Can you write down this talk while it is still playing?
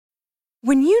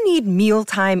When you need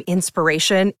mealtime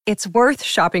inspiration, it's worth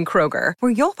shopping Kroger,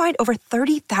 where you'll find over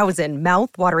 30,000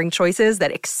 mouth-watering choices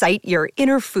that excite your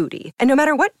inner foodie. And no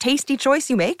matter what tasty choice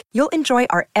you make, you'll enjoy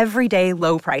our everyday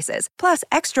low prices, plus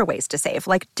extra ways to save,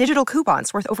 like digital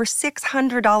coupons worth over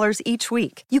 $600 each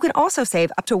week. You can also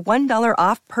save up to $1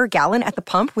 off per gallon at the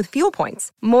pump with fuel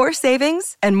points. More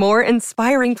savings and more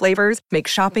inspiring flavors make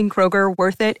shopping Kroger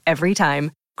worth it every time.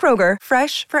 Kroger,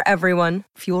 fresh for everyone.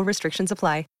 Fuel restrictions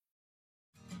apply.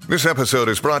 This episode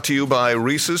is brought to you by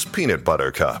Reese's Peanut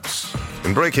Butter Cups.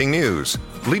 In breaking news,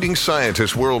 leading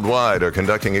scientists worldwide are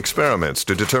conducting experiments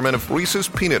to determine if Reese's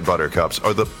Peanut Butter Cups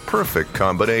are the perfect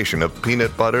combination of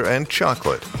peanut butter and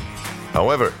chocolate.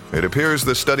 However, it appears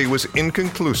the study was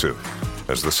inconclusive,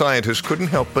 as the scientists couldn't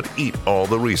help but eat all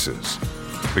the Reese's.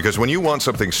 Because when you want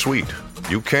something sweet,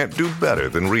 you can't do better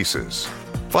than Reese's.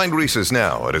 Find Reese's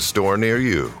now at a store near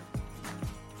you.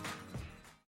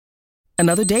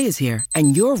 Another day is here,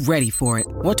 and you're ready for it.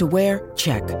 What to wear?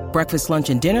 Check. Breakfast, lunch,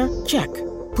 and dinner? Check.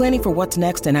 Planning for what's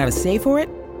next and how to save for it?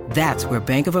 That's where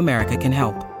Bank of America can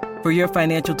help. For your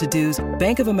financial to-dos,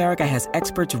 Bank of America has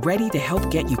experts ready to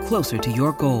help get you closer to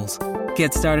your goals.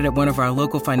 Get started at one of our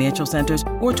local financial centers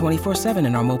or 24/7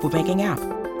 in our mobile banking app.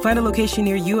 Find a location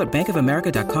near you at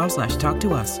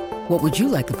bankofamerica.com/talktous. What would you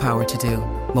like the power to do?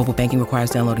 Mobile banking requires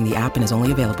downloading the app and is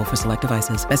only available for select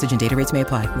devices. Message and data rates may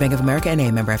apply. Bank of America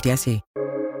N.A., member FDIC.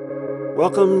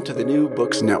 Welcome to the New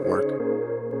Books Network.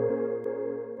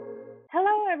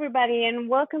 Hello, everybody, and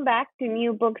welcome back to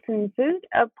New Books in Food,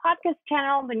 a podcast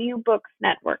channel, the New Books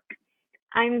Network.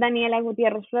 I'm Daniela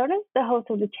Gutierrez Flores, the host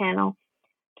of the channel.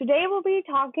 Today, we'll be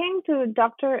talking to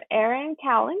Dr. Erin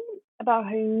Cowling about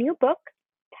her new book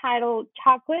titled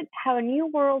Chocolate: How a New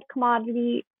World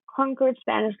Commodity Conquered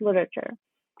Spanish Literature,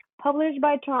 published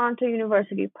by Toronto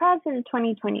University Press in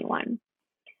 2021.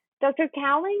 Dr.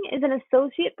 Cowling is an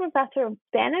associate professor of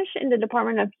Spanish in the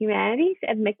Department of Humanities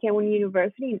at McEwan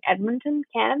University in Edmonton,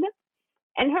 Canada,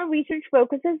 and her research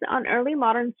focuses on early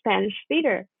modern Spanish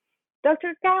theater.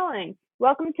 Dr. Cowling,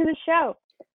 welcome to the show.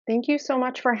 Thank you so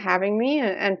much for having me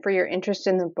and for your interest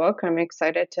in the book. I'm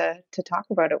excited to talk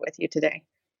about it with you today.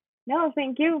 No,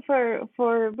 thank you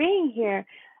for being here.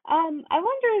 I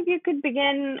wonder if you could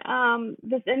begin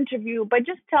this interview by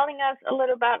just telling us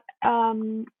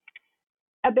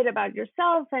a bit about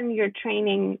yourself and your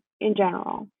training in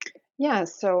general. Yeah,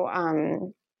 so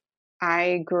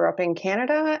I grew up in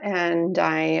Canada, and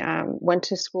I went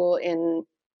to school in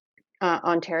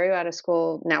Ontario at a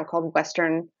school now called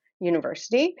Western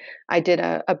University. I did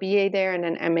a BA there and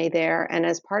an MA there, and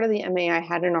as part of the MA, I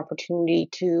had an opportunity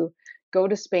to go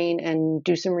to Spain and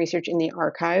do some research in the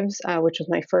archives, which was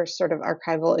my first sort of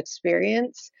archival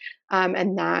experience,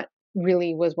 and that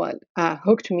really was what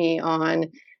hooked me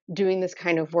on doing this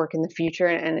kind of work in the future,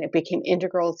 and it became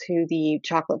integral to the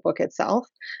chocolate book itself.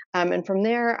 And from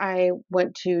there, I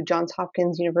went to Johns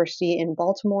Hopkins University in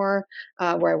Baltimore,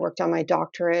 where I worked on my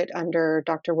doctorate under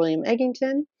Dr. William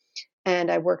Eggington.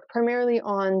 And I worked primarily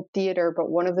on theater,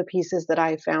 but one of the pieces that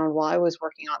I found while I was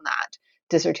working on that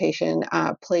dissertation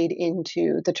played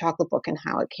into the chocolate book and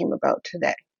how it came about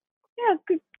today. Yeah,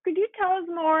 could you tell us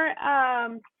more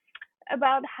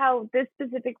about how this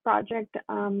specific project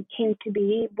came to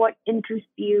be? What interests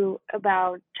you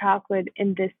about chocolate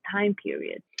in this time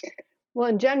period? Well,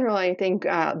 in general, I think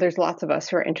there's lots of us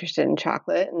who are interested in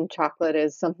chocolate, and chocolate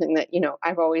is something that,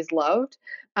 I've always loved.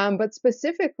 But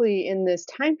specifically in this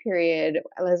time period,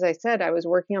 as I said, I was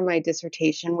working on my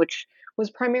dissertation, which was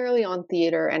primarily on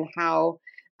theater and how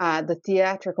the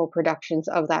theatrical productions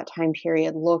of that time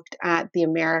period looked at the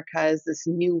Americas, this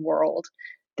new world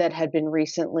that had been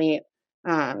recently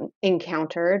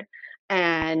encountered,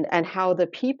 and how the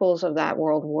peoples of that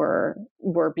world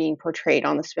were being portrayed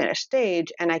on the Spanish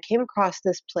stage. And I came across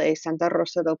this play, Santa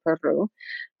Rosa del Peru,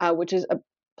 which is a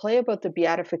play about the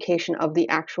beatification of the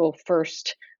actual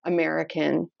first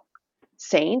American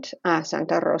saint,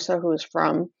 Santa Rosa, who was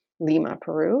from Lima,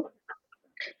 Peru.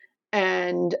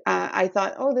 And I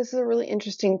thought, this is a really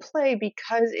interesting play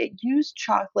because it used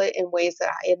chocolate in ways that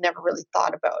I had never really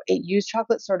thought about. It used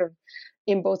chocolate sort of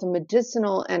in both a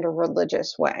medicinal and a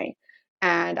religious way.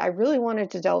 And I really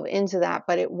wanted to delve into that,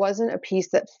 but it wasn't a piece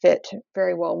that fit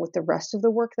very well with the rest of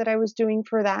the work that I was doing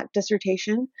for that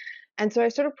dissertation. And so I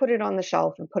sort of put it on the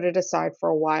shelf and put it aside for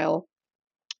a while.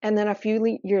 And then a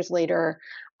few years later,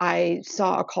 I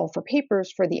saw a call for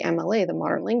papers for the MLA, the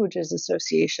Modern Languages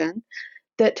Association,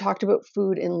 that talked about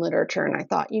food in literature. And I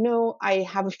thought, I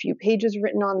have a few pages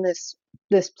written on this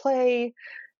play.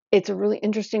 It's a really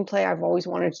interesting play. I've always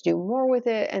wanted to do more with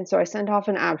it. And so I sent off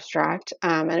an abstract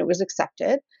and it was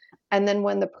accepted. And then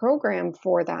when the program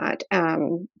for that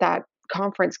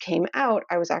conference came out,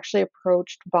 I was actually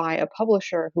approached by a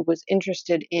publisher who was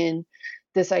interested in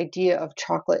this idea of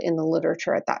chocolate in the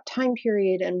literature at that time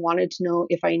period and wanted to know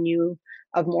if I knew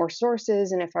of more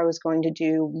sources and if I was going to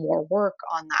do more work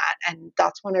on that. And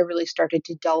that's when I really started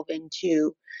to delve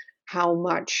into how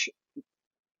much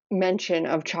mention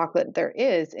of chocolate there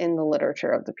is in the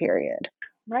literature of the period.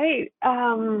 Right.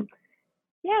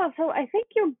 Yeah, so I think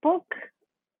your book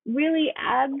really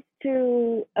adds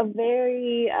to a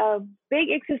very big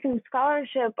existing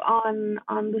scholarship on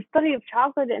the study of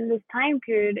chocolate in this time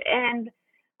period. And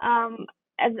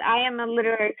as I am a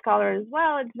literary scholar as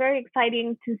well, it's very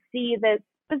exciting to see this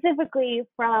specifically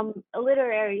from a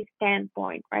literary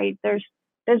standpoint, right? There's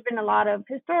been a lot of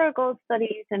historical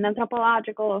studies and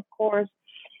anthropological, of course.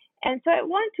 And so I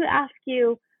wanted to ask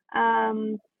you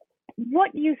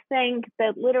what you think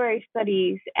that literary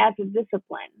studies as a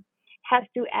discipline has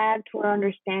to add to our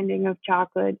understanding of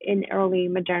chocolate in early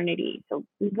modernity. So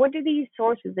what do these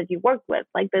sources that you work with,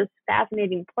 like this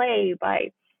fascinating play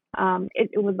by,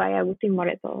 it was by Agustin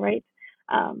Moreto, right?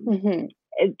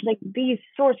 Like these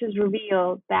sources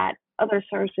reveal that other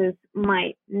sources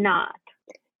might not.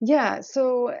 Yeah,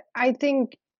 so I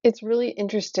think it's really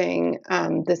interesting,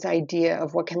 this idea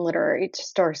of what can literary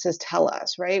sources tell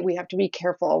us, right? We have to be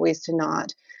careful always to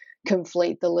not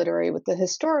conflate the literary with the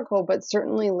historical, but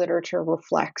certainly literature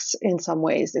reflects in some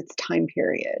ways its time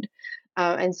period.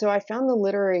 And so I found the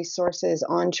literary sources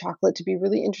on chocolate to be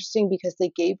really interesting because they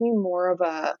gave me more of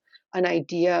an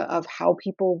idea of how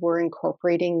people were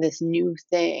incorporating this new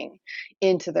thing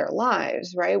into their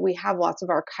lives, right? We have lots of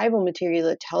archival material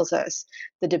that tells us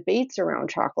the debates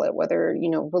around chocolate, whether,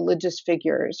 religious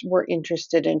figures were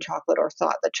interested in chocolate or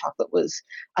thought that chocolate was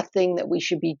a thing that we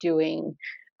should be doing.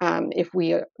 If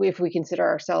we consider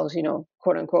ourselves,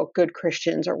 quote unquote, good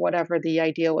Christians or whatever the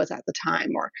idea was at the time,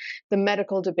 or the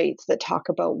medical debates that talk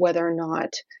about whether or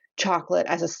not chocolate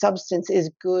as a substance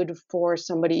is good for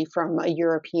somebody from a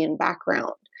European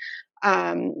background.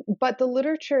 But the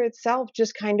literature itself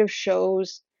just kind of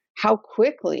shows how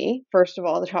quickly, first of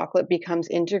all, the chocolate becomes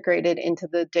integrated into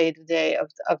the day-to-day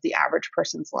of the average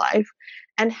person's life,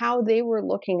 and how they were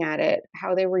looking at it,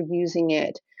 how they were using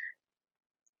it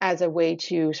as a way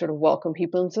to sort of welcome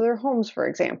people into their homes, for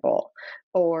example,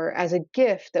 or as a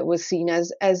gift that was seen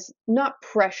as not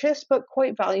precious but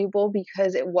quite valuable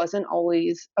because it wasn't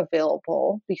always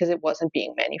available because it wasn't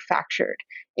being manufactured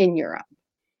in Europe.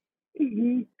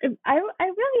 I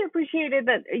really appreciated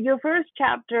that your first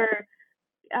chapter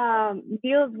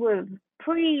deals with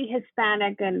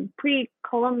pre-Hispanic and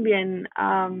pre-Columbian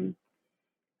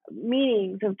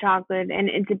meanings of chocolate and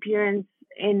its appearance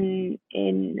in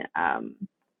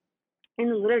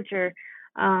the literature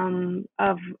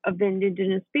of the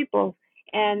indigenous peoples.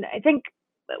 And I think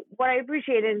what I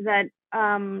appreciate is that,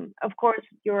 of course,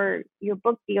 your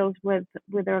book deals with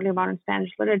early modern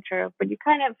Spanish literature, but you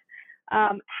kind of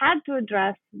had to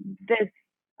address this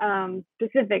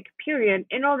specific period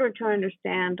in order to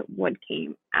understand what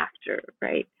came after,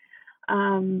 right?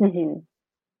 And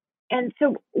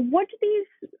so, what do these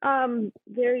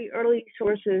very early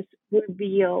sources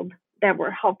revealed that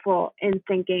were helpful in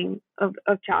thinking of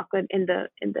chocolate in the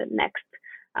next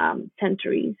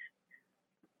centuries?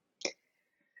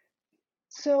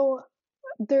 So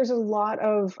there's a lot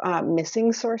of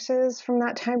missing sources from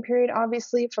that time period,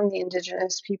 obviously, from the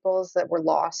indigenous peoples that were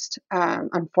lost,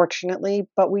 unfortunately.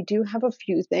 But we do have a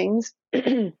few things.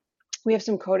 We have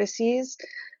some codices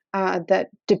that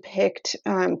depict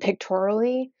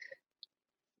pictorially,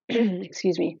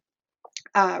 excuse me,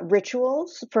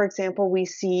 rituals. For example, we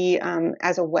see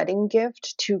as a wedding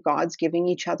gift, two gods giving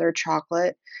each other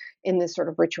chocolate in this sort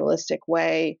of ritualistic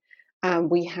way.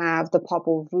 We have the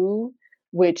Popol Vuh,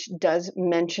 which does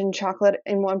mention chocolate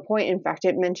in one point. In fact,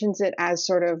 it mentions it as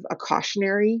sort of a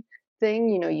cautionary thing.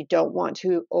 You don't want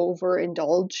to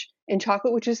overindulge in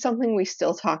chocolate, which is something we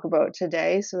still talk about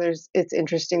today. So it's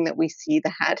interesting that we see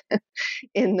that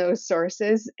in those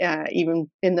sources,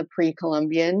 even in the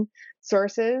pre-Columbian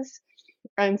sources.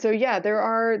 And so, yeah, there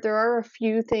are a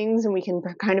few things, and we can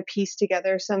kind of piece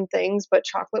together some things. But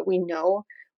chocolate, we know,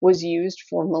 was used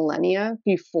for millennia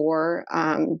before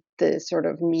the sort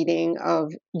of meeting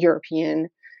of European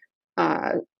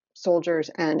soldiers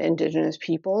and indigenous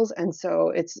peoples. And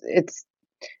so it's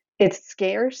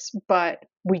scarce, but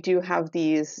we do have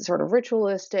these sort of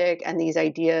ritualistic and these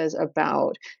ideas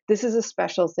about this is a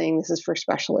special thing, this is for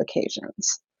special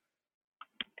occasions.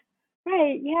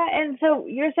 Right, yeah. And so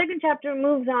your second chapter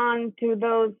moves on to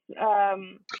those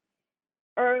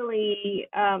early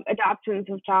adoptions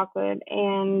of chocolate,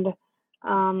 and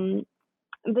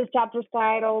this chapter is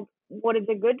titled what is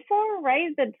it good for,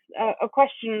 right? That's a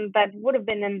question that would have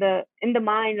been in the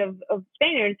mind of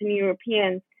Spaniards and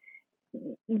Europeans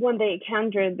when they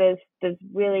encountered this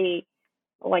really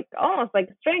like almost like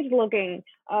strange looking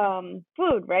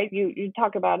food, right? You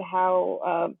talk about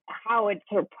how it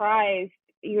surprised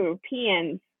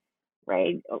Europeans,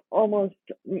 right? Almost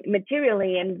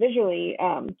materially and visually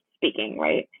speaking,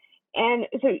 right? And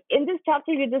so in this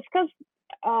chapter, you discuss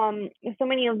so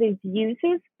many of these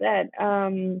uses that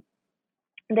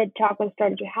chocolate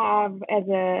started to have as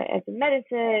a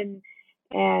medicine,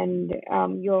 and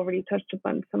you already touched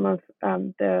upon some of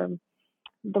the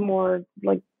more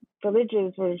like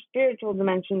religious or spiritual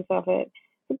dimensions of it.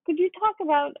 So could you talk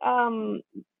about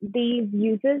these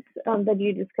uses that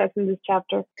you discuss in this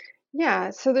chapter? Yeah,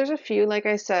 so there's a few, like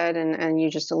I said, and you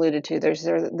just alluded to. There's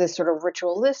this sort of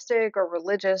ritualistic or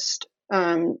religious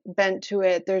bent to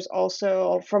it. There's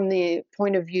also, from the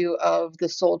point of view of the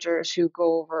soldiers who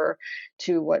go over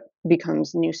to what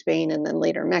becomes New Spain and then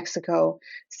later Mexico,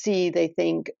 they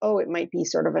think, oh, it might be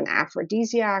sort of an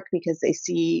aphrodisiac because they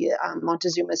see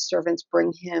Montezuma's servants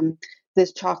bring him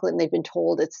this chocolate, and they've been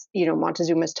told it's,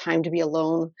 Montezuma's time to be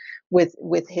alone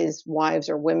with his wives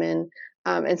or women.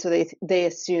 And so they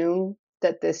assume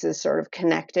that this is sort of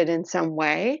connected in some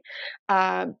way.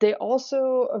 They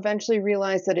also eventually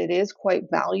realize that it is quite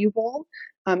valuable,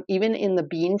 even in the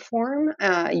bean form.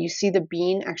 You see the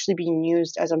bean actually being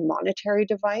used as a monetary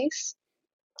device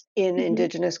in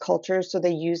indigenous cultures. So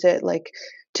they use it like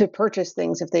to purchase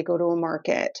things if they go to a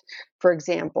market, for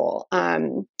example.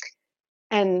 And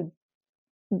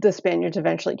the Spaniards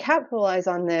eventually capitalize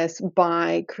on this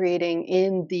by creating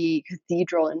in the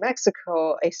cathedral in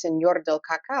Mexico a Señor del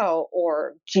Cacao,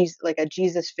 or like a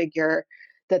Jesus figure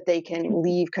that they can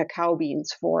leave cacao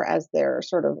beans for as their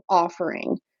sort of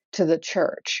offering to the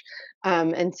church.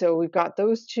 And so we've got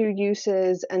those two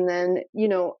uses. And then,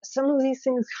 some of these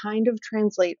things kind of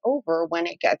translate over when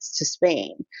it gets to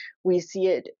Spain. We see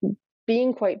it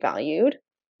being quite valued,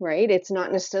 right? It's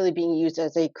not necessarily being used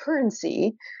as a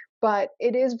currency, but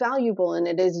it is valuable and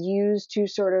it is used to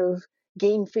sort of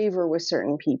gain favor with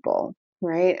certain people,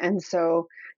 right? And so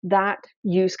that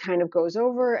use kind of goes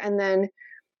over. And then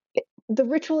the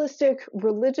ritualistic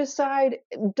religious side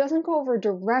doesn't go over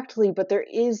directly, but there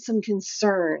is some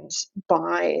concerns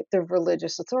by the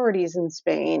religious authorities in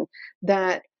Spain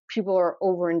that people are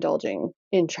overindulging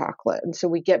in chocolate. And so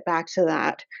we get back to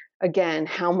that again.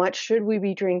 How much should we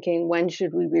be drinking? When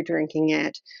should we be drinking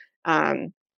it?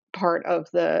 Part of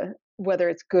whether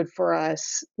it's good for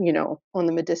us, on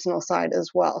the medicinal side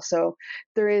as well. So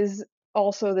there is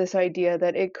also this idea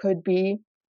that it could be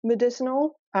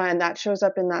medicinal, and that shows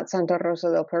up in that Santa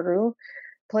Rosa del Peru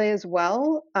play as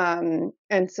well.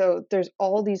 And so there's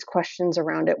all these questions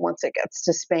around it once it gets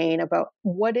to Spain about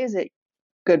what is it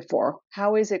good for?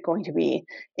 How is it going to be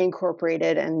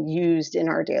incorporated and used in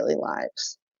our daily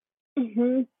lives?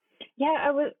 Mm-hmm. Yeah,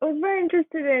 I was very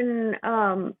interested in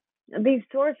these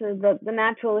sources, the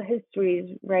natural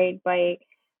histories, right, by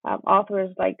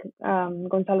authors like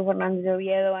Gonzalo Fernández de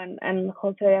Oviedo and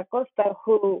José de Acosta,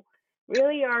 who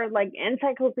really are like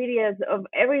encyclopedias of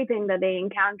everything that they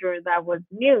encountered that was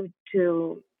new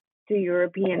to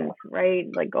Europeans, right?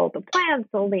 Like all the plants,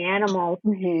 all the animals,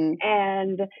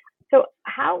 and so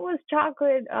how was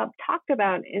chocolate talked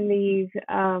about in these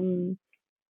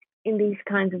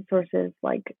kinds of sources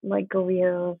like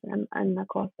Oviedo's and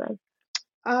Acosta's?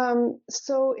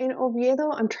 So in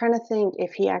Oviedo, I'm trying to think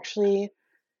if he actually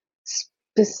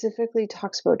specifically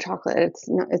talks about chocolate.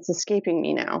 It's escaping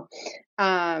me now.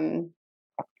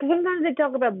 Sometimes they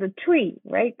talk about the tree,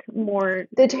 right? More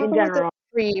they talk in about general.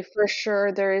 the tree for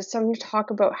sure. There is some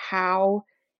talk about how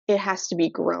it has to be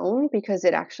grown, because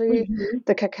it actually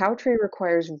the cacao tree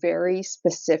requires very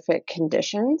specific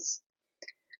conditions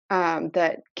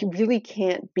that really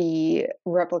can't be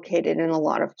replicated in a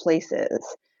lot of places.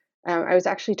 I was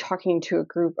actually talking to a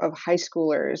group of high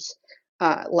schoolers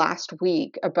last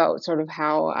week about sort of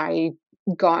how I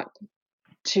got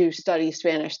to study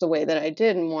Spanish the way that I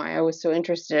did and why I was so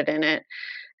interested in it.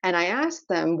 And I asked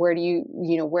them, where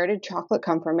did chocolate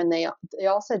come from? And they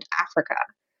all said Africa,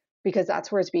 because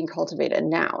that's where it's being cultivated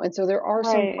now. And so there are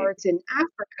some parts in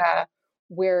Africa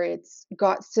where it's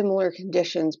got similar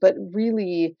conditions, but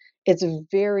really it's a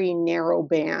very narrow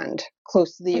band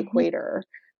close to the equator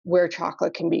where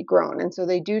chocolate can be grown. And so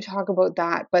they do talk about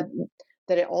that, but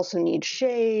that it also needs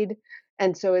shade.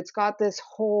 And so it's got this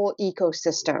whole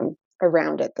ecosystem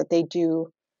around it that they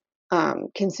do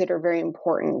consider very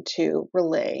important to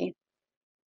relay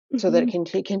so that it can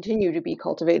continue to be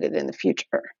cultivated in the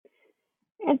future.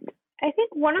 And I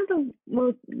think one of the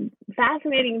most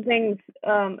fascinating things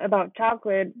about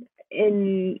chocolate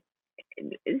in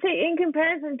say in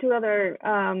comparison to other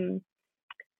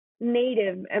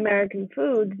Native American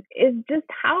foods, is just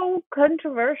how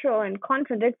controversial and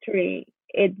contradictory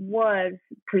it was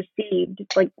perceived.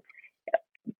 Like,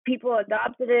 people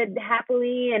adopted it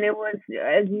happily, and it was,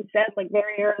 as you said, like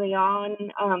very early on,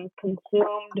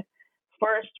 consumed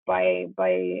first by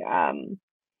the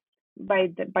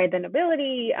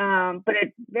nobility, but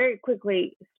it very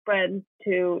quickly spread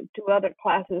to other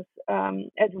classes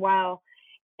as well.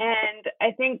 And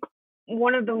I think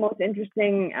one of the most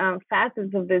interesting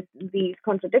facets of these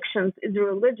contradictions is the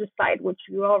religious side, which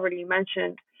you already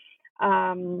mentioned.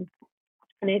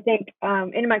 And I think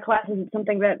in my classes, it's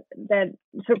something that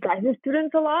surprises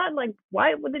students a lot. Like,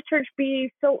 why would the church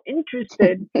be so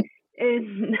interested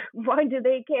in? Why do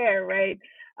they care, right?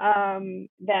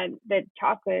 That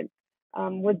chocolate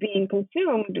was being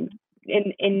consumed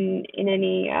in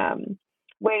any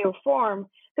way or form.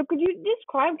 So, could you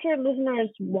describe to our listeners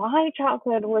why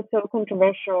chocolate was so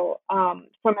controversial from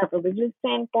a religious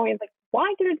standpoint? Like,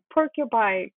 why did it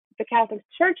preoccupy the Catholic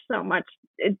Church so much,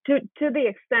 to the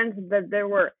extent that there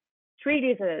were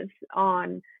treatises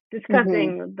on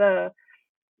discussing the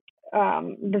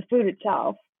food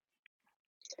itself?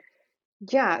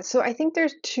 Yeah, so I think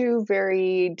there's two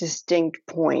very distinct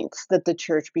points that the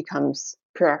church becomes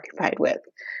preoccupied with.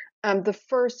 The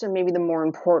first, and maybe the more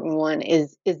important one,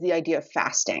 is the idea of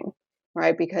fasting,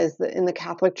 right? Because in the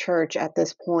Catholic Church at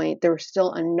this point, there were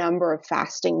still a number of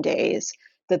fasting days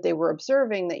that they were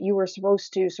observing, that you were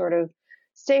supposed to sort of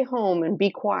stay home and be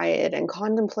quiet and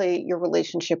contemplate your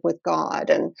relationship with God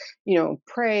and,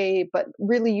 pray, but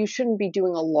really you shouldn't be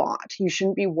doing a lot. You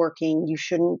shouldn't be working. You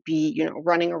shouldn't be,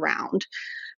 running around.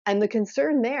 And the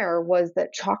concern there was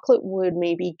that chocolate would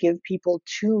maybe give people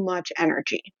too much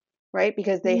energy, right?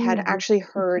 Because they had actually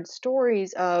heard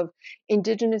stories of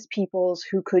indigenous peoples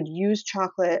who could use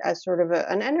chocolate as sort of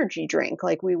an energy drink,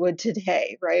 like we would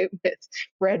today, right? With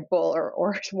Red Bull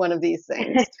or one of these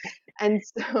things. And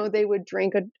so they would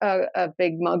drink a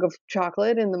big mug of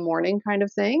chocolate in the morning, kind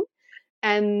of thing.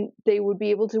 And they would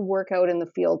be able to work out in the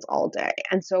fields all day.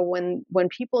 And so when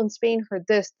people in Spain heard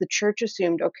this, the church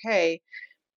assumed, okay,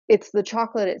 it's the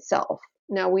chocolate itself.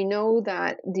 Now, we know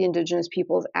that the indigenous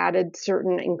peoples added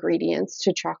certain ingredients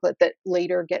to chocolate that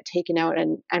later get taken out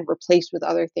and replaced with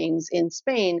other things in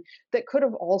Spain that could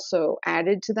have also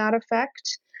added to that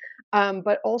effect.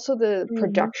 But also the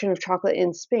production of chocolate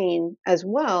in Spain as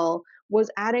well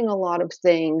was adding a lot of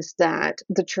things that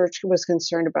the church was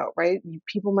concerned about, right?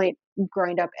 People might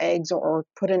grind up eggs or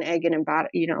put an egg in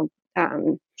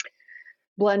and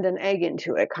blend an egg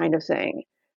into it, kind of thing.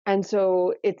 And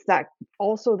so it's that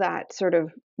sort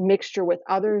of mixture with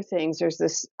other things. There's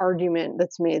this argument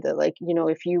that's made that, like,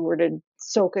 if you were to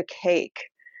soak a cake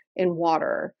in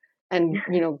water and,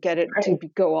 get it to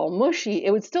go all mushy,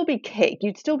 it would still be cake.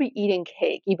 You'd still be eating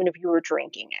cake, even if you were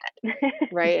drinking it.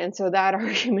 Right. And so that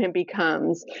argument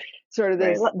becomes sort of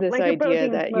this like idea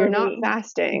that you're not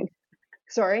fasting.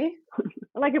 Sorry?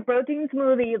 Like a protein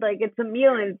smoothie, like it's a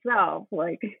meal in itself.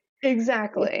 Like,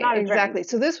 Exactly.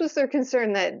 So this was their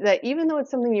concern, that even though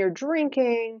it's something you're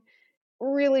drinking,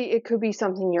 really it could be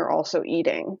something you're also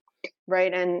eating,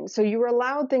 right? And so you were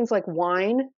allowed things like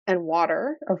wine and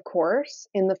water, of course,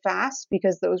 in the fast,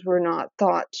 because those were not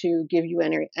thought to give you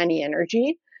any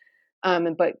energy,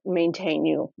 but maintain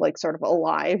you like sort of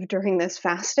alive during this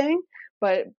fasting.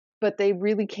 But they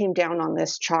really came down on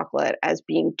this chocolate as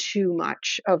being too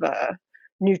much of a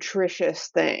nutritious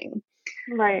thing.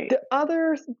 Right. The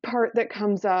other part that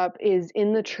comes up is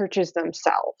in the churches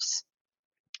themselves.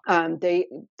 They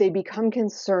become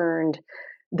concerned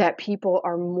that people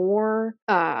are more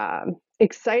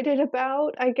excited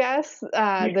about, I guess,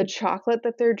 the chocolate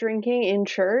that they're drinking in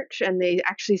church, and they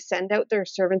actually send out their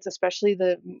servants, especially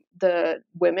the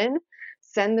women,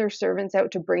 send their servants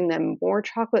out to bring them more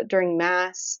chocolate during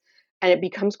Mass, and it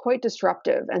becomes quite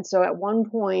disruptive. And so at one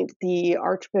point, the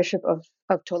Archbishop of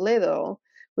Toledo,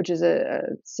 which is a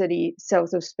city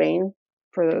south of Spain,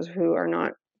 for those who are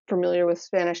not familiar with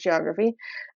Spanish geography,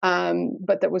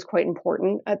 but that was quite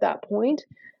important at that point.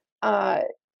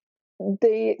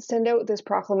 They send out this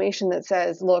proclamation that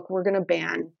says, look, we're going to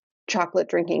ban chocolate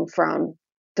drinking from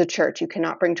the church. You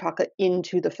cannot bring chocolate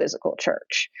into the physical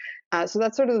church. So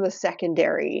that's sort of the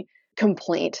secondary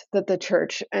complaint that the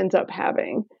church ends up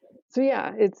having. So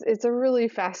yeah, it's a really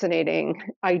fascinating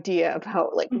idea of how,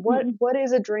 like, what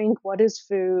is a drink, what is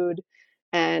food,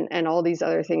 and all these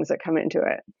other things that come into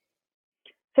it.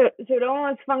 So it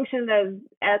almost functioned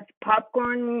as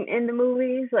popcorn in the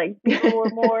movies. Like, people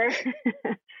were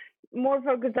more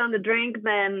focused on the drink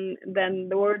than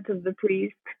the words of the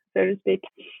priest, so to speak.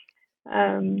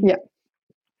 Yeah.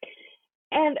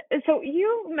 And so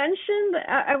you mentioned,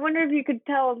 I wonder if you could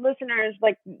tell listeners,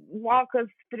 like, walk us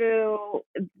through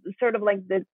sort of like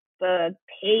the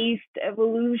taste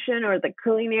evolution or the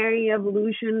culinary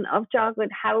evolution of chocolate,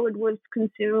 how it was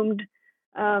consumed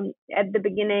at the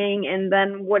beginning, and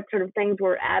then what sort of things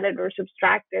were added or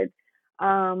subtracted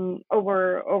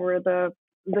over the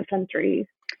centuries.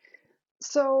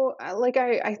 So, like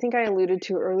I think I alluded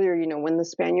to earlier, when the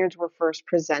Spaniards were first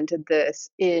presented this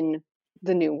in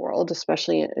the New World,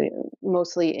 especially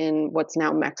mostly in what's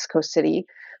now Mexico City,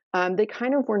 they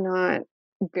kind of were not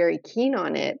very keen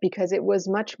on it because it was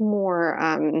much more,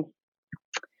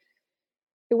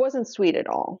 it wasn't sweet at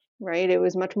all, right? It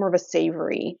was much more of a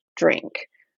savory drink.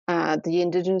 The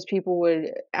indigenous people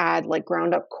would add like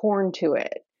ground up corn to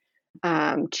it,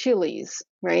 chilies,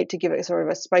 right, to give it sort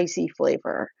of a spicy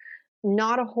flavor.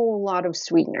 Not a whole lot of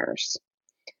sweeteners.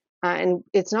 And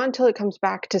it's not until it comes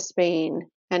back to Spain,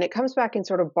 and it comes back in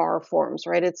sort of bar forms,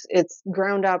 right? It's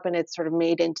ground up and it's sort of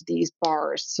made into these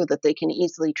bars so that they can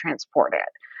easily transport it.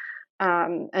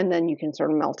 And then you can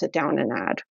sort of melt it down and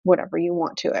add whatever you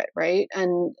want to it, right?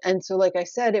 And so, like I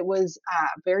said, it was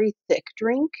a very thick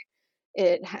drink.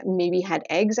 It maybe had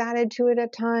eggs added to it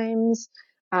at times.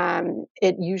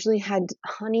 It usually had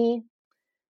honey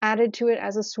added to it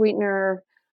as a sweetener.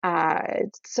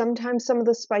 Sometimes some of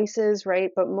the spices,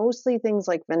 right? But mostly things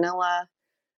like vanilla,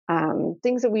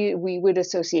 things that we would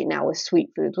associate now with sweet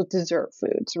foods, with dessert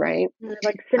foods, right?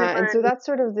 Like And so cinnamon. that's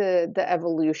sort of the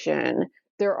evolution.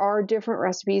 There are different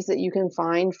recipes that you can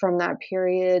find from that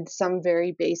period. Some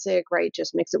very basic, right?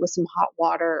 Just mix it with some hot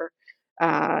water,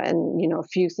 and a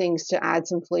few things to add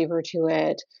some flavor to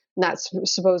it. And that's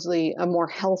supposedly a more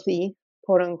healthy,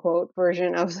 quote unquote,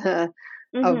 version of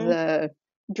Hmm. the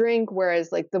drink,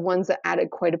 whereas like the ones that added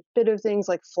quite a bit of things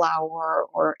like flour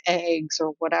or eggs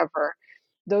or whatever,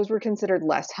 those were considered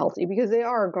less healthy because they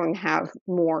are going to have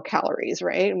more calories,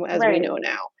 right? As we Right. know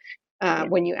now, Yeah.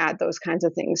 when you add those kinds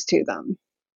of things to them.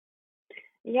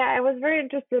 Yeah, I was very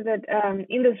interested that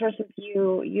in the sources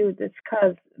you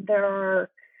discuss, there are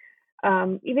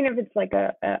even if it's like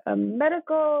a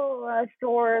medical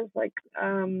source, like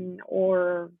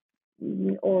or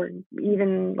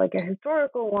even like a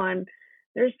historical one,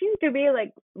 there seem to be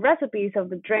like recipes of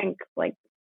the drink, like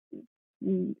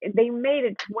they made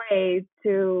its way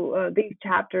to these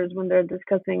chapters when they're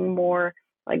discussing more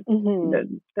like Hmm.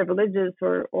 the religious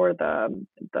or the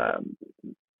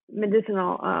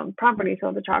medicinal properties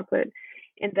of the chocolate,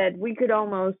 and that we could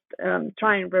almost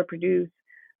try and reproduce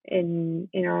in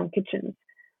our own kitchens.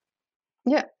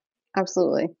 Yeah,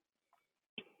 absolutely.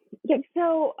 Yeah,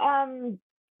 so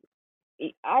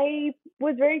I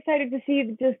was very excited to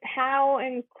see just how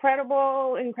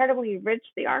incredibly rich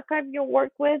the archive you'll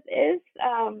work with is.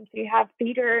 So you have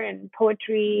theater and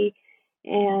poetry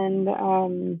and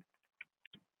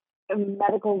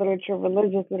medical literature,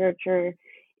 religious literature,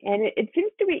 and it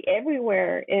seems to be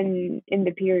everywhere in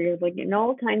the period, like in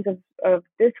all kinds of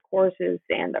discourses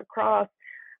and across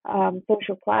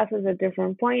social classes at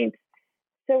different points.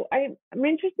 So I'm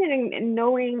interested in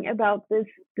knowing about this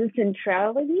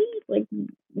centrality, like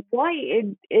why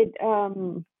it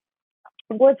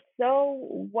was so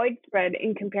widespread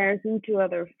in comparison to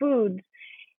other foods,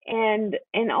 and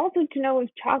also to know if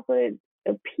chocolate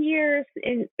appears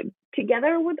in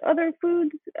together with other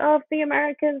foods of the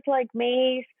Americas like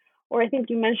maize, or I think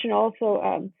you mentioned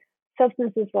also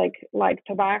substances like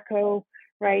tobacco,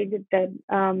 right? That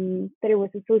it was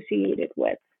associated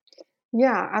with.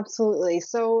 Yeah, absolutely.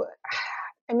 So,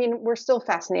 I mean, we're still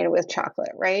fascinated with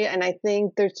chocolate, right? And I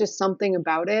think there's just something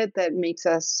about it that makes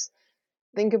us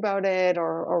think about it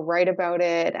or write about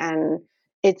it. And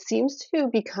it seems to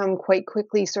become quite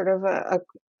quickly sort of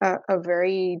a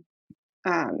very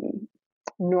um,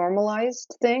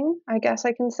 normalized thing, I guess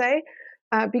I can say,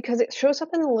 because it shows up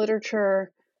in the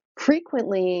literature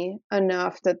frequently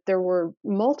enough that there were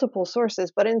multiple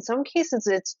sources, but in some cases,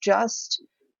 it's just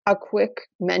a quick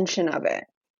mention of it,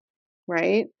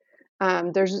 right?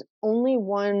 There's only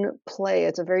one play.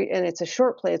 It's a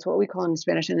short play. It's what we call in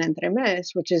Spanish an entremés,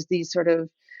 which is these sort of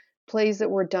plays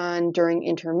that were done during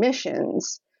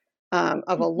intermissions of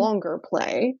a Mhm. longer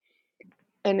play,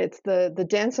 and it's the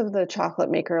dance of the chocolate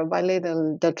maker, El baile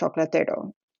del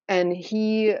chocolatero, and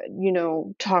he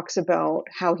talks about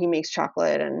how he makes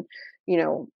chocolate, and you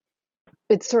know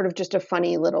it's sort of just a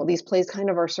funny little. These plays kind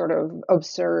of are sort of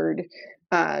absurd.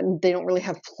 They don't really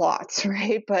have plots,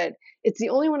 right? But it's the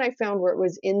only one I found where it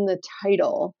was in the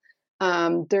title.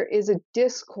 There is a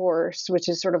discourse, which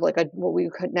is sort of like what we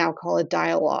could now call a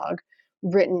dialogue,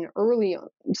 written early,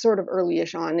 sort of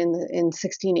earlyish on in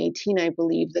 1618, I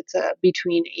believe. That's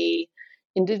between a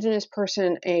indigenous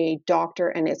person, a doctor,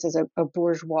 and it says a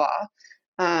bourgeois,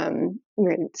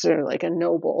 sort of like a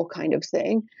noble kind of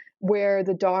thing, where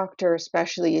the doctor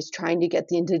especially is trying to get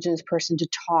the indigenous person to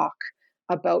talk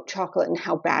about chocolate and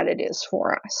how bad it is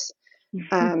for us.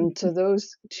 So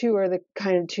those two are the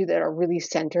kind of two that are really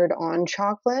centered on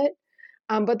chocolate.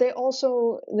 But they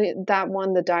also,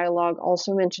 the dialogue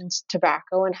also mentions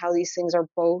tobacco and how these things are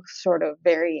both sort of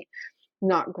very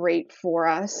not great for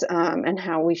us, and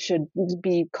how we should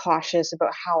be cautious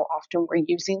about how often we're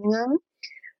using them.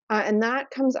 And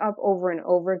that comes up over and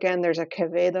over again. There's a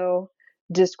Quevedo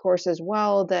discourse as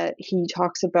well that he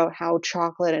talks about how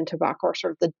chocolate and tobacco are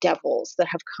sort of the devils that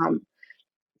have come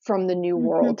from the New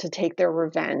World to take their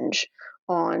revenge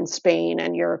on Spain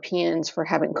and Europeans for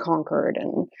having conquered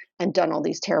and done all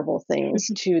these terrible things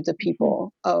to the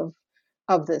people of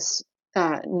this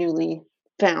newly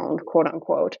found, quote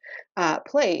unquote,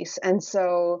 place. And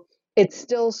so it's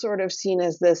still sort of seen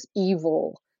as this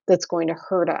evil that's going to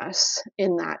hurt us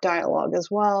in that dialogue as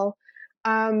well.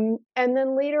 And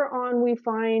then later on, we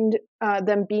find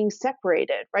them being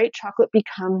separated, right? Chocolate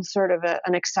becomes sort of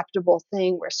an acceptable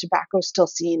thing, whereas tobacco is still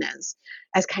seen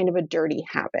as kind of a dirty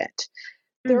habit.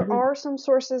 There are some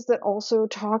sources that also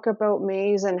talk about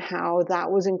maize and how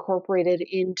that was incorporated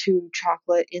into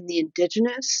chocolate in the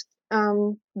indigenous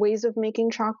ways of making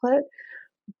chocolate,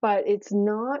 but it's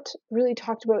not really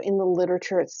talked about in the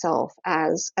literature itself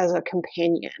as a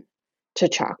companion to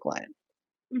chocolate.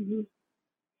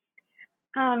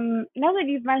 Now that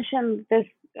you've mentioned this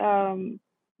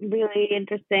really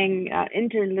interesting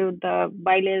interlude, the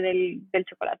Baile del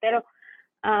Chocolatero,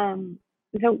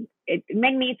 so it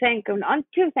made me think on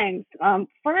two things.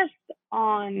 First,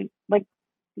 on like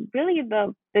really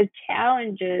the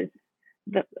challenges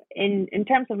in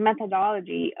terms of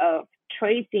methodology of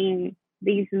tracing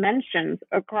these mentions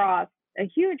across a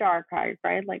huge archive,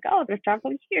 right? Like, oh, there's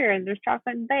chocolate here and there's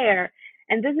chocolate there.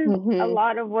 And this is a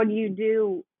lot of what you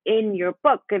do in your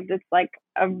book, because it's like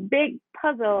a big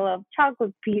puzzle of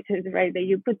chocolate pieces, right, that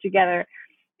you put together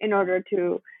in order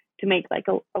to make like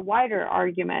a wider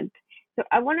argument. So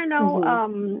I want to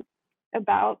know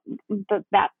about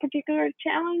that particular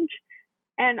challenge,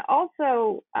 and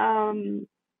also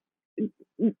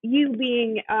you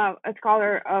being a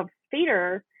scholar of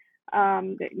theater.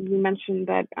 You mentioned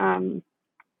that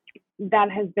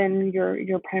that has been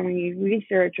your primary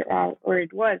research, or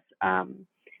it was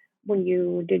when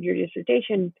you did your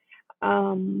dissertation.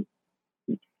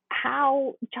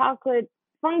 How chocolate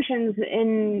functions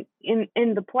in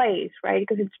the plays, right?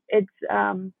 Because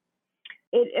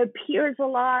it appears a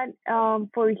lot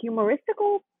for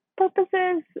humoristical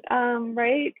purposes,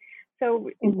 right? So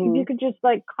if you could just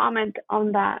like comment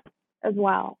on that as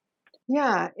well.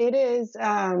 Yeah, it is.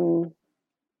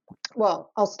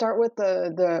 Well, I'll start with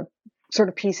the sort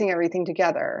of piecing everything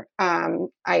together.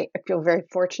 I feel very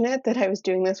fortunate that I was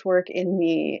doing this work in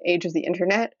the age of the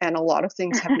internet, and a lot of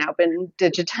things have now been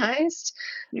digitized.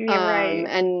 Right.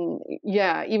 And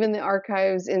yeah, even the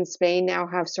archives in Spain now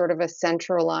have sort of a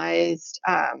centralized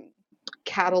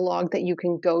catalog that you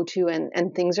can go to,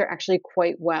 and things are actually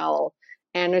quite well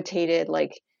annotated.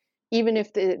 Like, even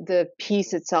if the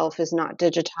piece itself is not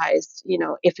digitized,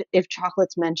 if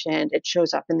chocolate's mentioned, it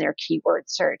shows up in their keyword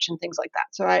search and things like that.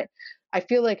 So I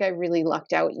feel like I really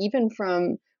lucked out, even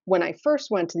from when I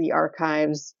first went to the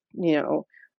archives,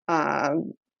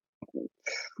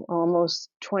 almost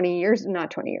 20 years,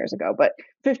 not 20 years ago, but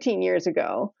 15 years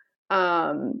ago.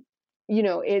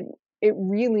 It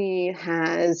really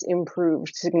has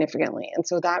improved significantly. And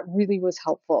so that really was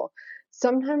helpful.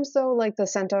 Sometimes though, like the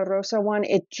Santa Rosa one,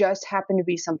 it just happened to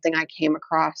be something I came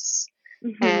across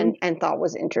and thought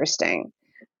was interesting.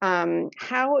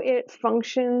 How it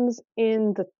functions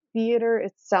in the theater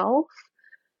itself.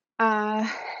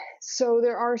 So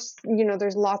there are,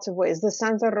 there's lots of ways. The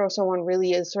Santa Rosa one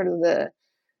really is sort of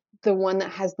the one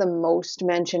that has the most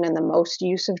mention and the most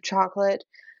use of chocolate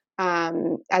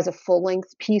as a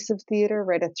full-length piece of theater,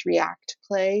 right? A 3-act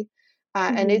play.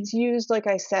 And it's used, like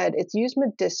I said, it's used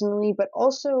medicinally, but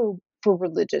also for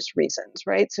religious reasons,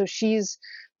 right? So she's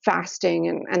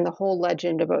fasting, and the whole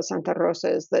legend about Santa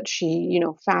Rosa is that she,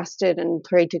 fasted and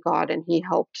prayed to God, and he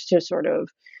helped to sort of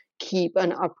keep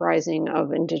an uprising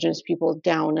of indigenous people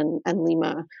down, and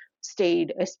Lima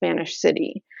stayed a Spanish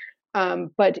city.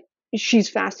 But she's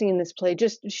fasting in this play.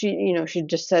 She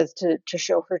just says to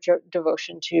show her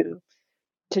devotion to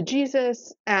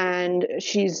Jesus, and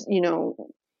she's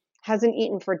hasn't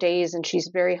eaten for days, and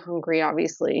she's very hungry,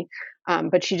 obviously.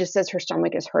 But she just says her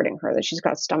stomach is hurting her, that she's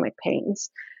got stomach pains,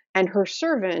 and her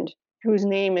servant, whose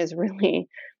name is really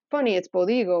funny, it's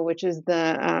Bodigo, which is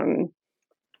the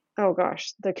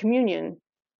communion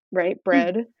right?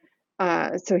 Bread.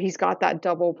 So he's got that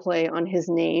double play on his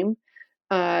name.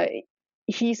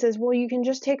 He says, well, you can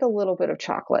just take a little bit of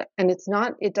chocolate, and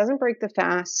it doesn't break the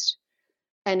fast,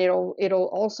 and it'll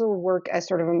also work as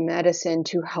sort of a medicine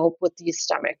to help with these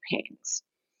stomach pains.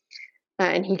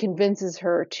 And he convinces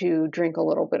her to drink a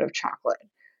little bit of chocolate,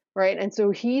 right? And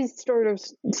so he sort of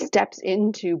steps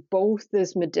into both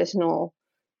this medicinal,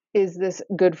 is this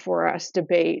good for us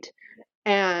debate,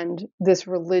 and this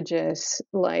religious,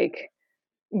 like,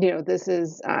 this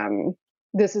is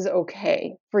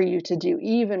okay for you to do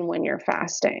even when you're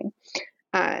fasting,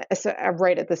 right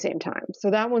at the same time. So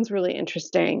that one's really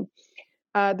interesting.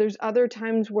 There's other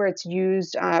times where it's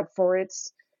used for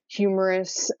its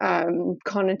humorous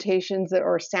connotations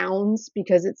or sounds,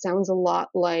 because it sounds a lot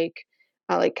like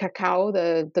cacao.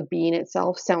 The bean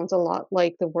itself sounds a lot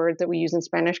like the word that we use in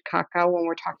Spanish, cacao, when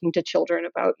we're talking to children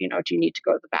about, do you need to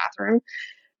go to the bathroom?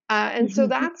 And so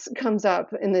that comes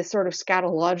up in this sort of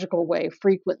scatological way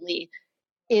frequently,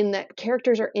 in that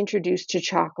characters are introduced to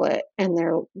chocolate, and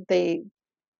they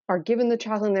are given the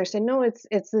chocolate, and they're saying, no,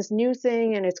 it's this new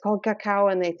thing, and it's called cacao,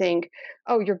 and they think,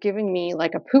 oh, you're giving me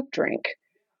like a poop drink,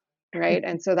 right?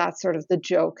 And so that's sort of the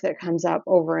joke that comes up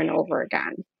over and over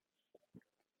again.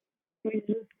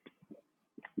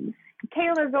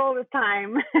 Taylor's all the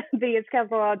time, the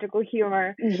eschatological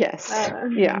humor. Yes.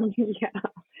 Yeah.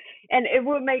 And it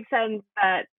would make sense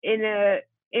that in a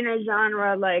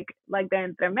genre like the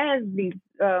entremés, these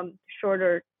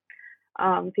shorter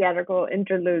theatrical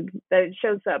interludes, that it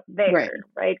shows up there,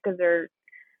 right? Because they're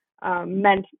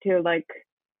meant to, like,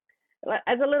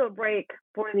 as a little break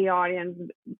for the audience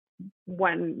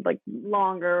when, like,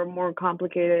 longer, more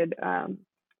complicated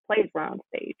plays were on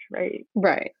stage, right?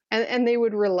 Right. And they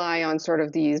would rely on sort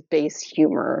of these base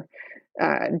humor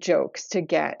jokes to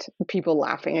get people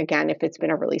laughing again if it's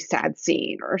been a really sad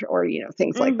scene or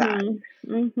things like that.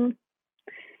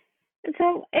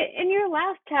 So in your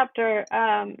last chapter,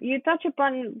 you touch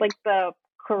upon, like, the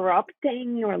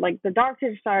corrupting, or like the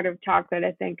darker side of chocolate,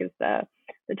 I think is the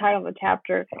title of the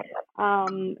chapter.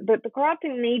 But the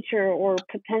corrupting nature or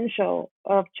potential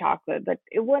of chocolate, that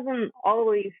it wasn't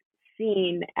always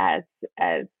seen as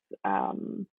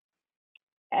an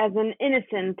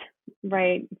innocent,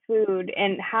 right, food,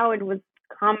 and how it was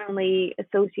commonly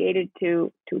associated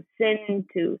to sin,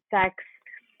 to sex,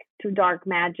 to dark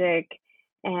magic,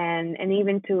 and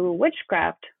even to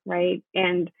witchcraft, right?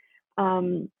 And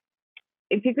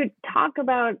if you could talk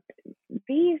about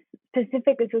these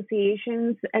specific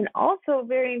associations, and also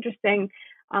very interesting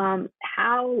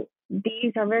how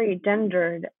these are very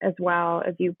gendered as well,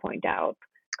 as you point out.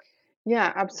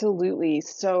 Yeah, absolutely.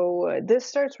 So this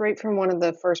starts right from one of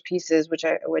the first pieces, which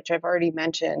I've already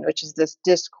mentioned, which is this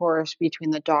discourse between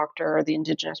the doctor, or the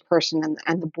indigenous person,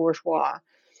 and the bourgeois.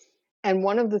 And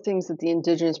one of the things that the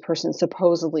indigenous person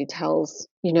supposedly tells,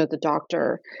 the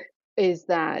doctor, is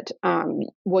that,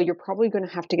 well, you're probably going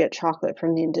to have to get chocolate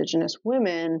from the indigenous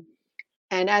women.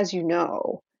 And as you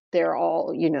know, they're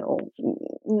all,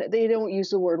 they don't use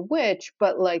the word witch,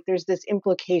 but like there's this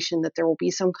implication that there will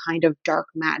be some kind of dark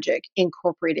magic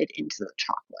incorporated into the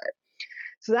chocolate.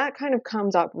 So that kind of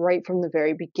comes up right from the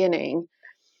very beginning,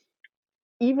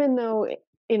 even though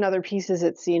in other pieces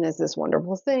it's seen as this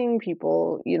wonderful thing.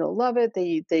 People, love it.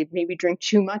 They maybe drink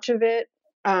too much of it.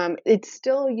 It's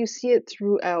still, you see it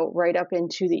throughout right up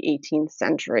into the 18th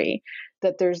century,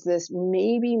 that there's this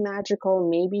maybe magical,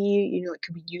 maybe, it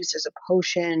could be used as a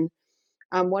potion.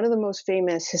 One of the most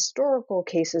famous historical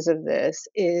cases of this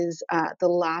is the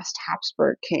last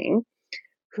Habsburg king,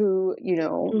 who,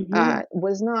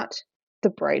 was not the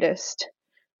brightest,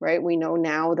 right? We know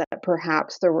now that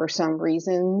perhaps there were some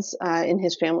reasons in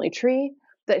his family tree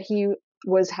that he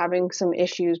was having some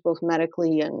issues, both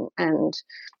medically and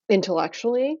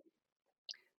intellectually.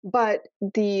 But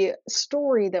the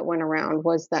story that went around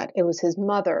was that it was his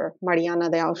mother,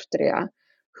 Mariana de Austria,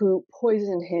 who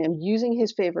poisoned him using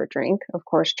his favorite drink, of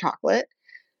course, chocolate,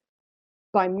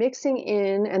 by mixing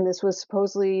in, and this was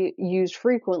supposedly used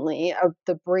frequently, of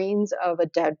the brains of a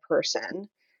dead person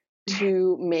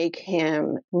to make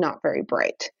him not very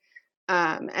bright.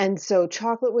 And so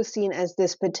chocolate was seen as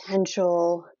this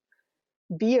potential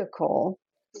vehicle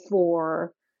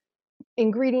for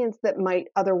ingredients that might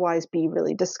otherwise be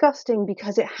really disgusting,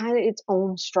 because it had its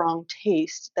own strong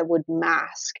taste that would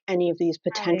mask any of these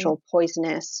potential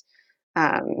poisonous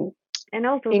and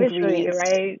also visually,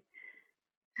 right?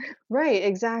 Right,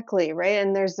 exactly, right.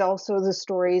 And there's also the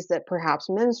stories that perhaps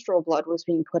menstrual blood was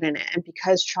being put in it, and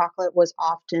because chocolate was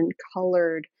often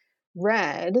colored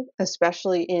red,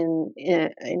 especially in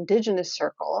indigenous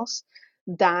circles,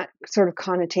 that sort of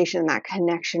connotation, that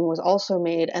connection was also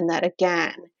made, and that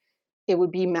again, it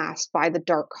would be masked by the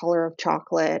dark color of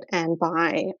chocolate and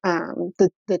by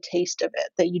the taste of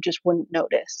it that you just wouldn't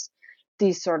notice.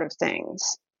 These sort of things.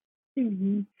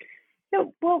 Hmm.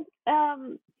 So, well,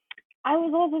 I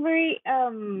was also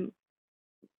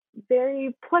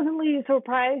very pleasantly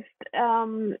surprised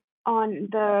on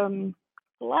the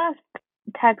last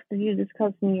text that you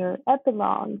discussed in your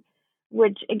epilogue,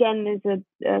 which again is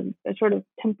a sort of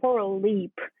temporal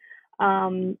leap.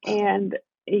 And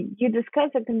you discuss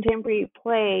a contemporary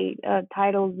play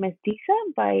titled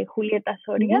Mestiza by Julieta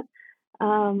Soria.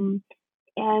 Um,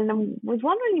 and I was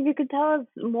wondering if you could tell us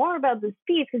more about this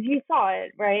piece because you saw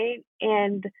it, right?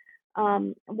 And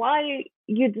why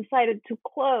you decided to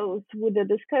close with a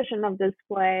discussion of this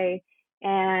play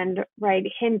and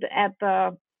hint at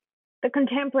the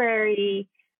contemporary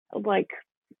like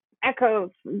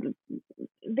echoes,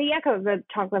 the echoes that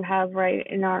chocolate has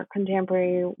in our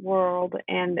contemporary world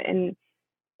and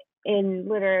in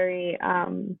literary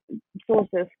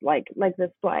sources like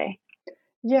this play.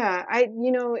 Yeah,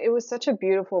 it was such a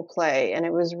beautiful play and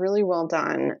it was really well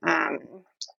done.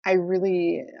 I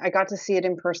got to see it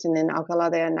in person in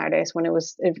Alcalá de Henares when it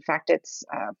was, in fact, its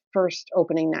first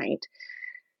opening night.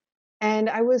 And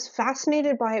I was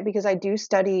fascinated by it because I do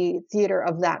study theater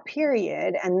of that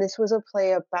period. And this was a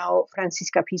play about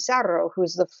Francisca Pizarro,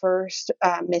 who's the first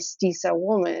mestiza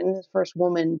woman, the first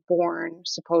woman born,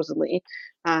 supposedly.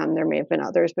 There may have been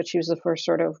others, but she was the first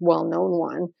sort of well-known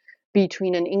one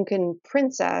between an Incan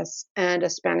princess and a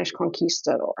Spanish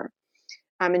conquistador.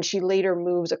 And she later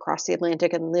moves across the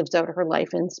Atlantic and lives out her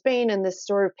life in Spain. And this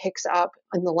sort of picks up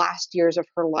in the last years of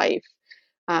her life,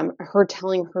 her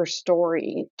telling her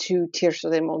story to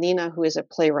Tirso de Molina, who is a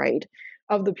playwright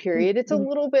of the period. It's a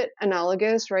little bit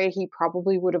analogous, right? He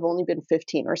probably would have only been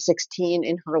 15 or 16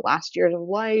 in her last years of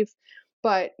life.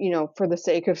 But, for the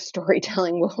sake of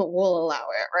storytelling, we'll allow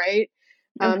it, right?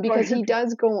 Because he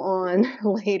does go on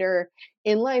later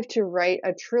in life to write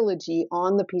a trilogy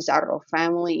on the Pizarro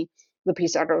family. The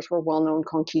Pizarros were well-known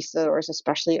conquistadors,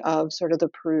 especially of sort of the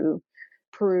Peru,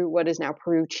 what is now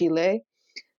Peru, Chile.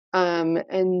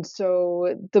 And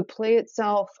so the play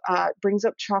itself brings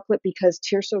up chocolate because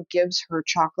Tirso gives her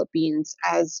chocolate beans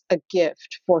as a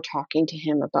gift for talking to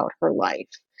him about her life.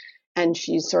 And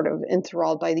she's sort of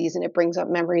enthralled by these, and it brings up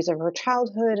memories of her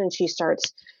childhood, and she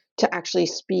starts to actually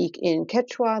speak in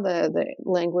Quechua, the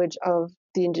language of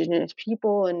the indigenous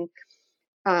people. And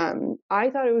I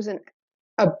thought it was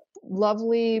a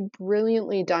lovely,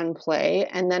 brilliantly done play.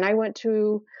 And then I went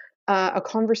to a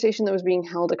conversation that was being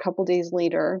held a couple days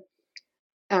later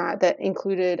that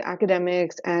included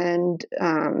academics and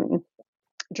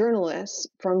journalists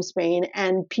from Spain,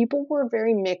 and people were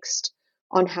very mixed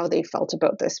on how they felt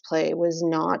about this play. It was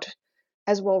not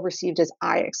as well received as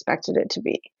I expected it to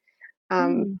be.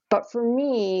 But for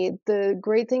me, the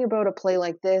great thing about a play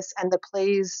like this and the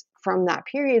plays from that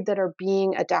period that are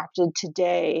being adapted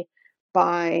today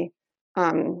by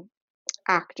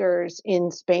actors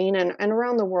in Spain and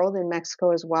around the world, in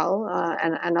Mexico as well,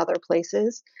 and other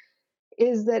places,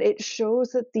 is that it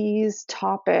shows that these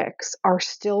topics are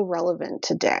still relevant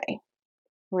today,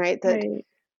 right? That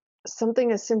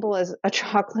something as simple as a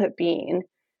chocolate bean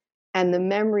and the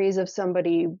memories of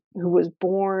somebody who was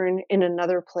born in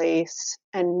another place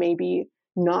and maybe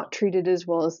not treated as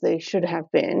well as they should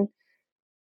have been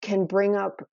can bring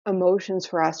up emotions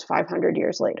for us 500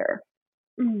 years later.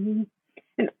 Mm-hmm.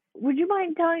 And would you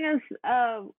mind telling us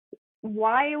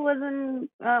why it wasn't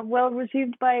well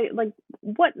received by,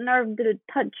 what nerve did it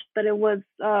touch that it was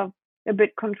a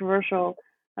bit controversial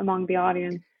among the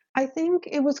audience? I think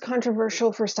it was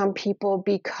controversial for some people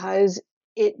because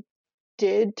it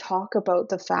did talk about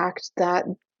the fact that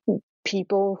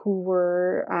people who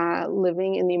were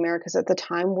living in the Americas at the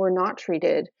time were not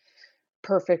treated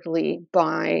perfectly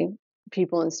by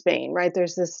people in Spain, right?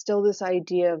 There's still this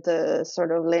idea of the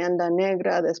sort of leyenda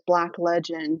negra, this black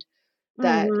legend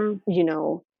that,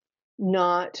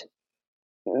 not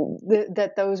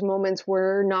that those moments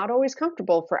were not always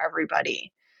comfortable for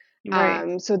everybody.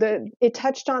 Right. So that it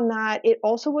touched on that. It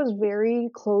also was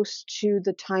very close to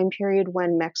the time period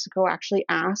when Mexico actually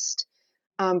asked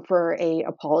for a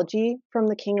apology from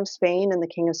the King of Spain, and the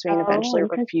King of Spain eventually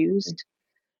refused.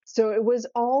 So it was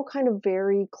all kind of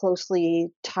very closely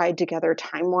tied together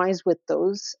time-wise with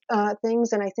those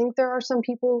things. And I think there are some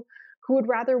people who would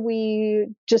rather we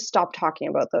just stop talking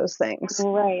about those things.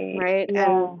 Right. Yeah.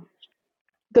 And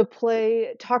the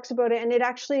play talks about it, and it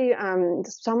actually,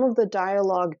 some of the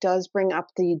dialogue does bring up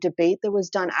the debate that was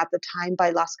done at the time by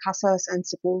Las Casas and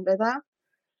Sepúlveda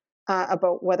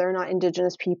about whether or not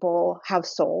Indigenous people have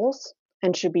souls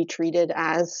and should be treated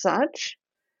as such.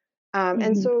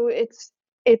 And so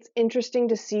it's interesting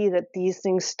to see that these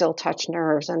things still touch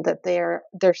nerves and that they're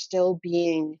still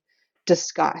being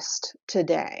discussed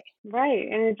today. Right.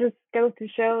 And it just goes to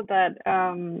show that,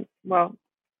 um,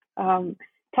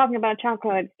 talking about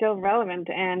chocolate is still relevant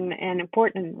and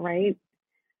important, right?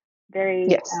 Very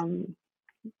Yes. and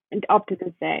up to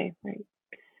this day, right?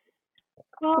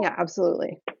 Well, Yeah,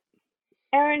 absolutely.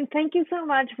 Erin, thank you so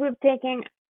much. We've taken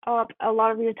up a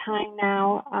lot of your time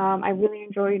now. I really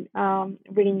enjoyed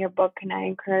reading your book, and I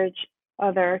encourage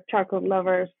other chocolate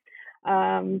lovers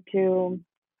to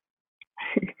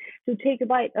to take a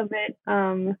bite of it.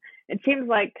 It seems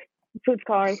like food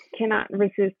scholars cannot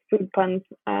resist food puns.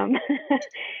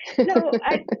 So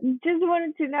I just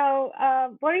wanted to know,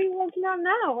 what are you working on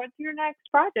now? What's your next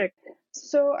project?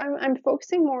 So I'm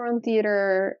focusing more on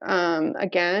theater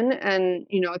again, and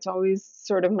it's always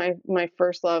sort of my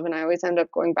first love, and I always end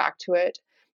up going back to it.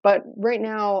 But right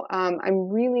now, I'm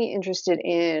really interested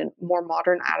in more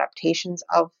modern adaptations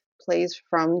of plays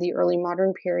from the early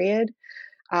modern period.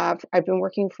 I've been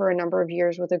working for a number of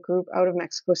years with a group out of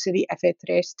Mexico City,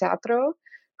 F3 Teatro,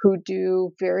 who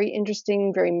do very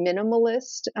interesting, very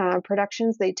minimalist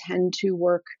productions. They tend to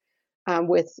work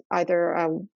with either a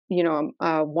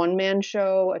one-man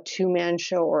show, a two-man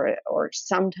show, or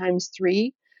sometimes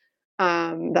three.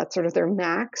 That's sort of their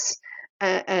max,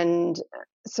 and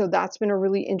so that's been a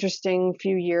really interesting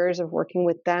few years of working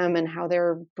with them and how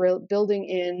they're building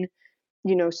in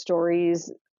stories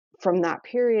from that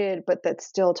period, but that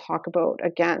still talk about,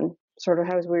 again, sort of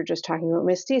as we were just talking about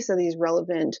Mestiza, these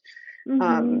relevant Mm-hmm.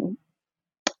 um,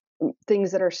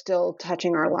 things that are still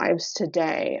touching our lives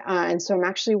today. And so I'm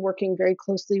actually working very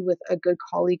closely with a good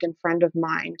colleague and friend of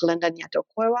mine, Glenda Nieto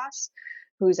Cuevas,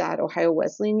 who's at Ohio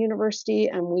Wesleyan University.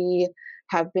 And we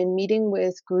have been meeting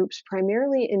with groups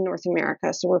primarily in North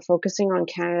America. So we're focusing on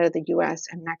Canada, the US,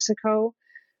 and Mexico,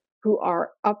 who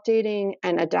are updating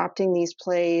and adapting these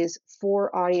plays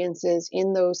for audiences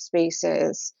in those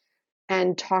spaces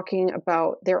and talking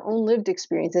about their own lived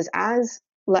experiences as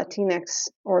Latinx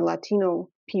or Latino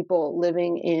people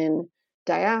living in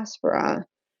diaspora.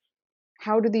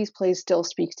 How do these plays still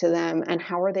speak to them, and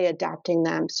how are they adapting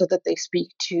them so that they speak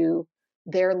to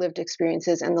their lived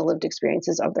experiences and the lived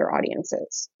experiences of their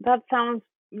audiences? That sounds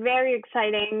very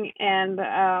exciting and,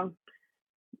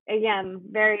 again,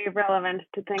 very relevant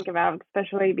to think about,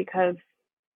 especially because,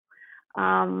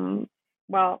 um,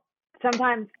 well,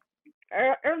 sometimes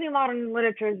early modern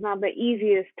literature is not the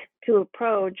easiest to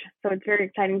approach. So it's very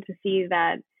exciting to see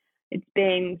that it's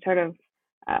being sort of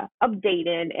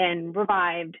updated and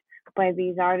revived by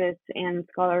these artists and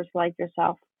scholars like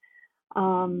yourself.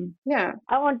 Yeah,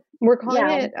 I want, we're calling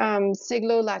yeah. it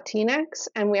Siglo Latinx,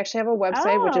 and we actually have a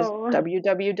website, which is Oh,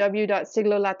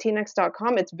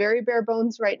 www.siglolatinx.com. It's very bare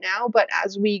bones right now, but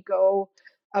as we go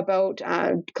about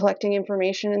collecting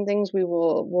information and things,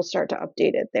 we'll start to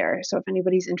update it there. So if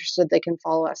anybody's interested, they can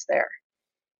follow us there.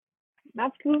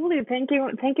 absolutely. Thank you.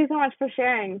 Thank you so much for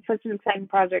sharing such an exciting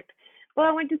project. Well,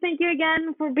 I want to thank you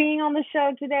again for being on the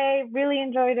show today. Really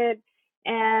enjoyed it.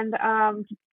 And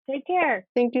take care.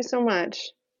 Thank you so much.